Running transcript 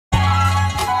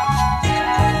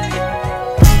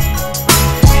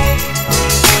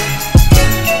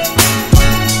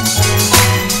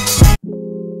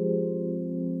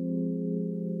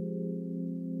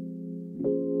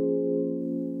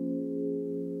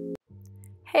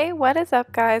Hey, what is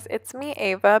up guys? It's me,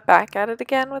 Ava, back at it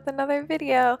again with another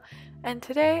video. And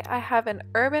today I have an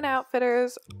Urban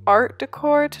Outfitters art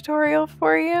decor tutorial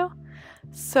for you.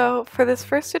 So for this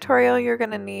first tutorial, you're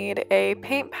going to need a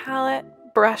paint palette,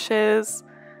 brushes,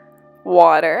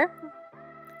 water,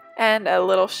 and a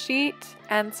little sheet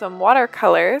and some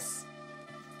watercolors.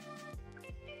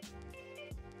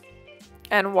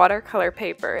 And watercolor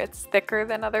paper. It's thicker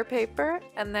than other paper,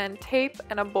 and then tape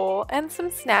and a bowl and some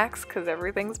snacks because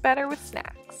everything's better with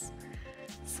snacks.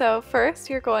 So first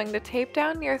you're going to tape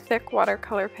down your thick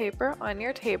watercolor paper on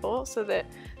your table so that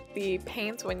the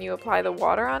paint, when you apply the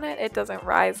water on it, it doesn't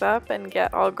rise up and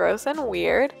get all gross and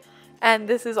weird. And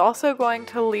this is also going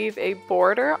to leave a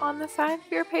border on the side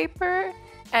of your paper.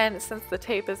 And since the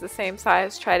tape is the same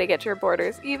size, try to get your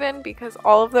borders even because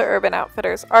all of the Urban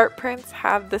Outfitters art prints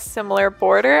have the similar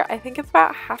border. I think it's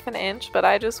about 1/2 inch, but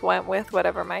I just went with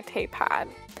whatever my tape had.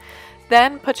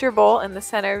 Then put your bowl in the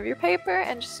center of your paper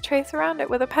and just trace around it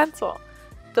with a pencil.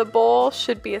 The bowl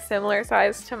should be a similar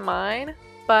size to mine,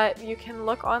 but you can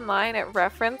look online at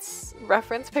reference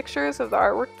pictures of the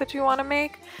artwork that you want to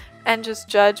make and just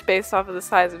judge based off of the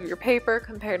size of your paper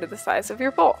compared to the size of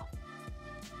your bowl.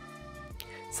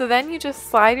 So then you just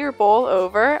slide your bowl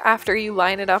over. After you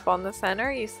line it up on the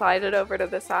center, you slide it over to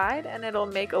the side and it'll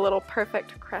make a little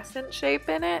perfect crescent shape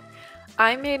in it.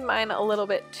 I made mine a little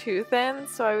bit too thin,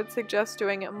 so I would suggest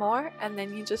doing it more, and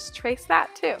then you just trace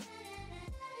that too.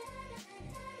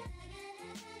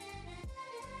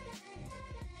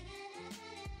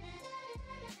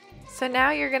 So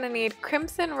now you're going to need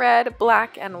crimson, red,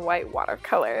 black, and white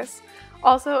watercolors.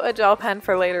 Also a gel pen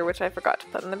for later, which I forgot to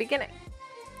put in the beginning.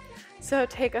 So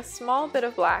take a small bit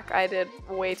of black. I did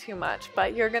way too much,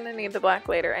 but you're going to need the black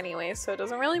later anyway, so it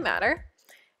doesn't really matter.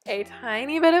 A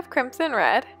tiny bit of crimson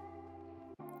red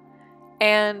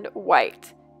and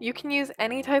white. You can use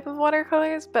any type of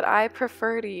watercolors, but I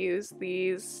prefer to use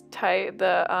these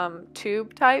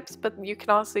tube types, but you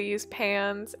can also use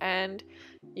pans and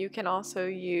you can also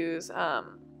use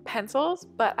pencils,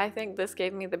 but I think this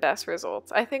gave me the best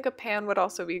results. I think a pan would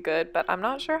also be good, but I'm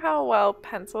not sure how well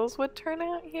pencils would turn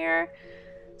out here.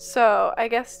 So I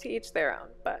guess to each their own,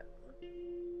 but.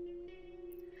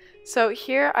 So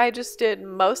here I just did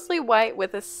mostly white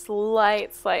with a slight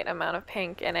amount of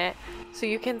pink in it. So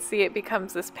you can see it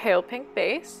becomes this pale pink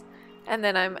base. And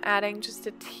then I'm adding just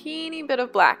a teeny bit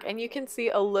of black, and you can see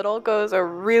a little goes a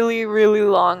really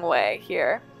long way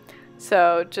here.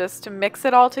 So just to mix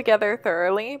it all together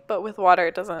thoroughly, but with watercolor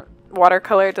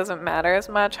it doesn't matter as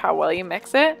much how well you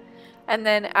mix it. And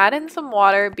then add in some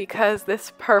water because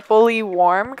this purpley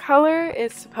warm color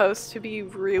is supposed to be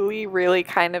really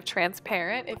kind of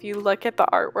transparent. If you look at the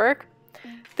artwork,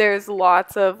 there's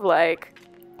lots of like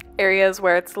areas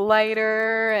where it's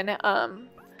lighter and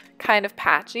kind of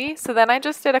patchy. So then I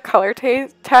just did a color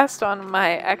test on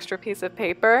my extra piece of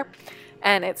paper,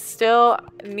 and it still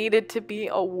needed to be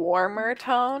a warmer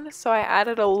tone, so I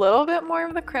added a little bit more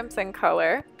of the crimson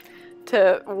color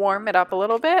to warm it up a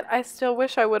little bit. I still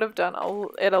wish I would have done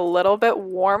it a little bit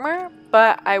warmer,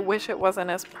 but I wish it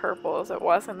wasn't as purple as it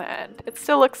was in the end. It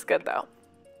still looks good though.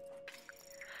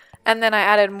 And then I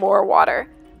added more water.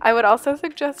 I would also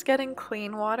suggest getting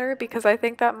clean water because I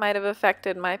think that might have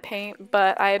affected my paint,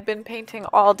 but I had been painting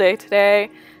all day today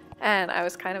and I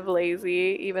was kind of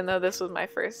lazy, even though this was my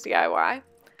first DIY.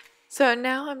 So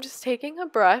now I'm just taking a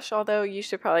brush, although you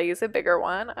should probably use a bigger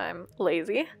one. I'm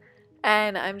lazy.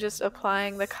 And I'm just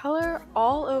applying the color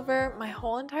all over my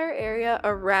whole entire area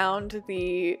around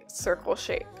the circle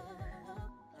shape.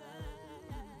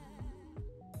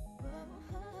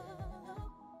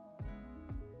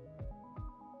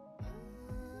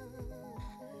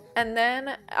 And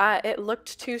then it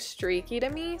looked too streaky to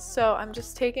me, so I'm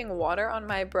just taking water on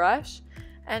my brush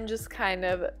and just kind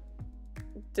of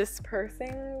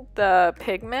dispersing the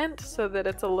pigment so that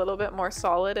it's a little bit more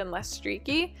solid and less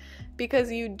streaky,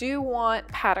 because you do want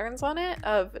patterns on it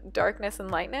of darkness and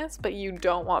lightness, but you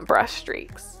don't want brush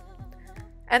streaks.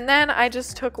 And then I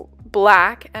just took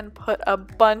black and put a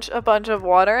bunch of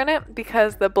water in it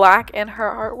because the black in her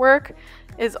artwork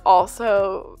is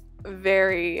also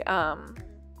very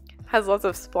has lots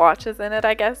of splotches in it,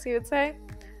 I guess you would say.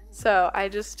 So I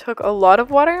just took a lot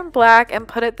of water and black and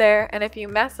put it there, and if you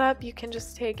mess up, you can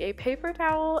just take a paper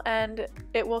towel and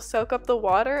it will soak up the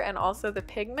water and also the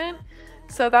pigment.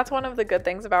 So that's one of the good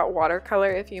things about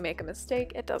watercolor. If you make a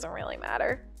mistake, it doesn't really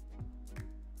matter.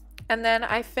 And then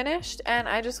I finished and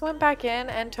I just went back in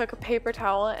and took a paper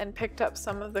towel and picked up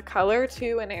some of the color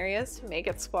too in areas to make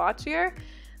it splotchier.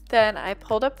 Then I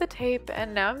pulled up the tape,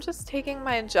 and now I'm just taking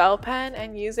my gel pen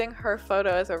and using her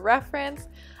photo as a reference.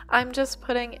 I'm just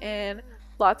putting in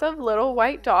lots of little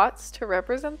white dots to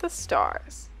represent the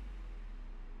stars.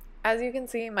 As you can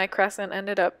see, my crescent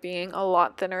ended up being a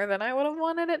lot thinner than I would have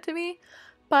wanted it to be,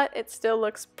 but it still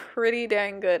looks pretty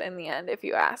dang good in the end if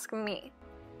you ask me.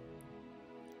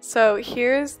 So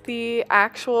here's the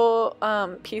actual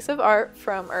piece of art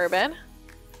from Urban,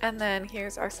 and then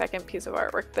here's our second piece of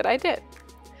artwork that I did.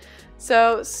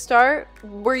 So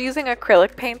we're using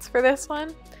acrylic paints for this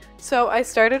one. So I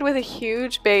started with a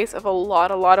huge base of a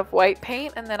lot of white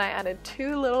paint, and then I added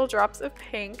 2 little drops of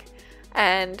pink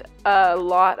and a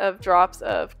lot of drops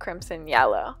of crimson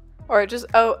yellow. Or just,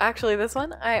 oh, actually this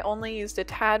one, I only used a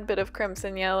tad bit of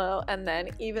crimson yellow and then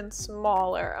even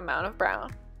smaller amount of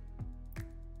brown.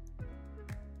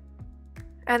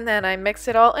 And then I mix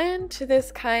it all into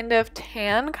this kind of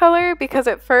tan color because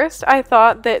at first I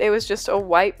thought that it was just a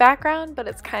white background, but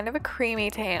it's kind of a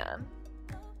creamy tan.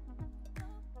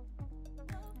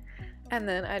 And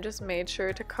then I just made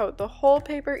sure to coat the whole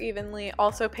paper evenly,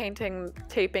 also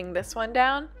taping this one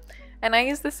down. And I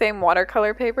used the same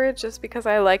watercolor paper just because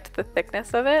I liked the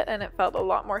thickness of it and it felt a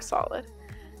lot more solid.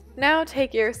 Now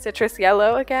take your citrus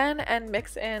yellow again and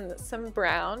mix in some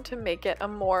brown to make it a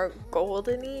more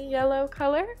goldeny yellow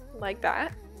color, like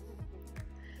that.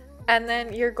 And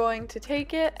then you're going to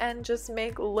take it and just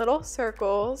make little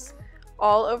circles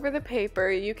all over the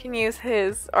paper. You can use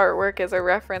his artwork as a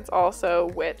reference also,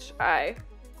 which I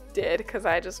did because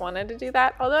I just wanted to do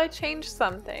that, although I changed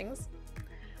some things.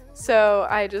 So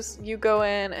you go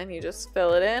in and you just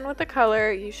fill it in with the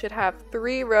color. You should have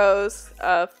 3 rows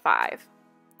of 5.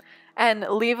 And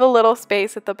leave a little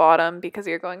space at the bottom because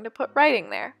you're going to put writing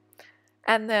there.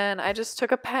 And then I just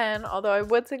took a pen, although I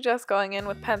would suggest going in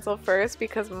with pencil first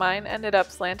because mine ended up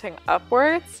slanting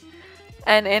upwards.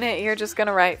 And in it you're just going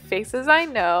to write faces I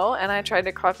know, and I tried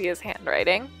to copy his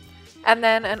handwriting. And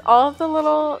then in all of the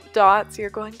little dots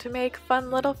you're going to make fun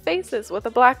little faces with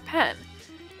a black pen.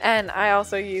 And I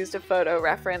also used a photo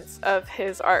reference of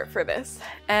his art for this.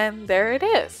 And there it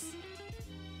is.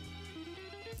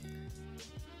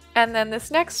 And then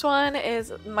this next one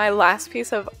is my last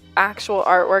piece of actual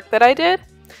artwork that I did.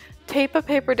 Tape a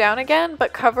paper down again,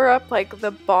 but cover up like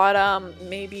the bottom,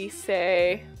 maybe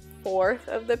say 1/4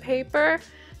 of the paper.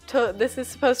 This is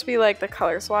supposed to be like the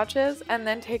color swatches, and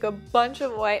then take a bunch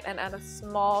of white and add a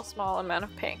small amount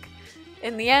of pink.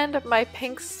 In the end, my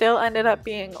pink still ended up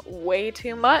being way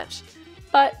too much,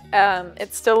 but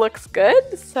it still looks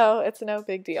good, so it's no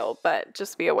big deal, but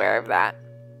just be aware of that.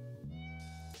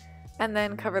 And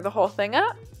then cover the whole thing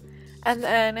up, and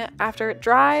then after it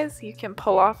dries, you can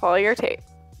pull off all your tape.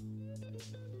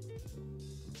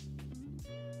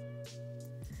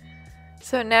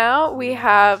 So now we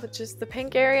have just the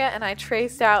pink area, and I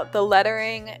traced out the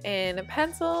lettering in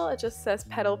pencil. It just says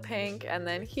Petal Pink, and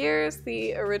then here's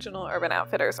the original Urban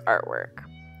Outfitters artwork.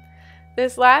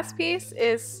 This last piece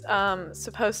is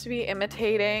supposed to be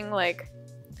imitating like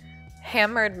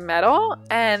hammered metal,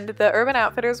 and the Urban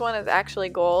Outfitters one is actually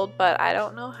gold, but I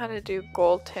don't know how to do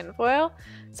gold tinfoil.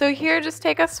 So here, just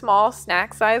take a small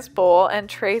snack-sized bowl and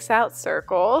trace out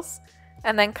circles,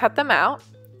 and then cut them out.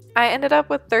 I ended up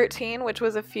with 13, which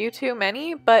was a few too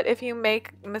many, but if you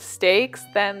make mistakes,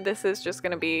 then this is just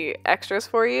going to be extras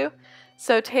for you.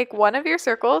 So take one of your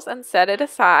circles and set it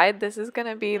aside. This is going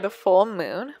to be the full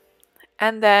moon.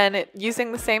 And then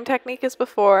using the same technique as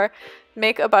before,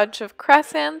 make a bunch of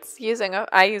crescents.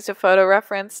 I used a photo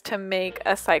reference to make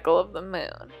a cycle of the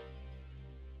moon.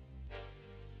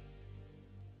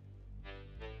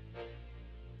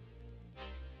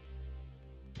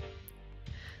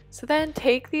 So then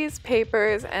take these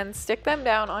papers and stick them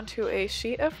down onto a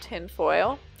sheet of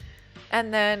tinfoil,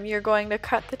 and then you're going to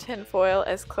cut the tinfoil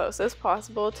as close as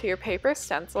possible to your paper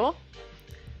stencil.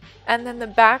 And then the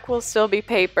back will still be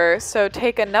paper, so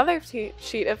take another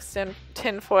sheet of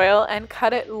tinfoil and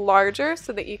cut it larger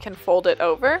so that you can fold it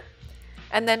over,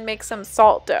 and then make some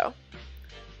salt dough.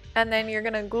 And then you're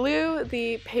going to glue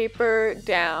the paper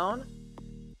down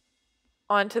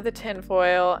onto the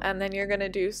tinfoil, and then you're going to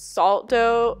do salt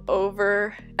dough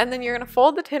over, and then you're going to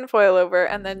fold the tinfoil over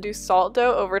and then do salt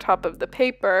dough over top of the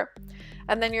paper.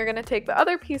 And then you're going to take the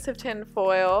other piece of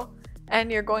tinfoil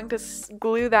and you're going to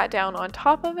glue that down on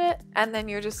top of it, and then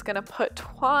you're just going to put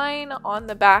twine on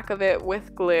the back of it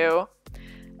with glue,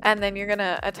 and then you're going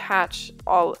to attach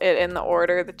all it in the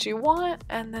order that you want,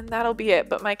 and then that'll be it.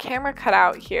 But my camera cut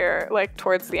out here like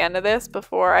towards the end of this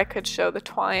before I could show the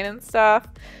twine and stuff.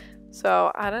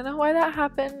 So I don't know why that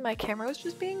happened. My camera was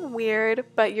just being weird,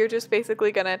 but you're just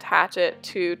basically going to attach it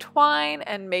to twine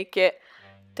and make it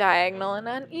diagonal and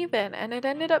uneven, and it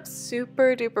ended up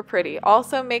super duper pretty.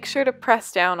 Also, make sure to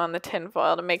press down on the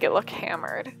tinfoil to make it look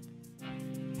hammered.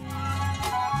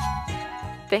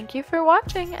 Thank you for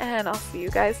watching, and I'll see you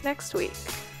guys next week.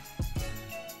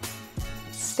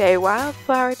 Stay wild,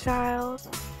 flower child.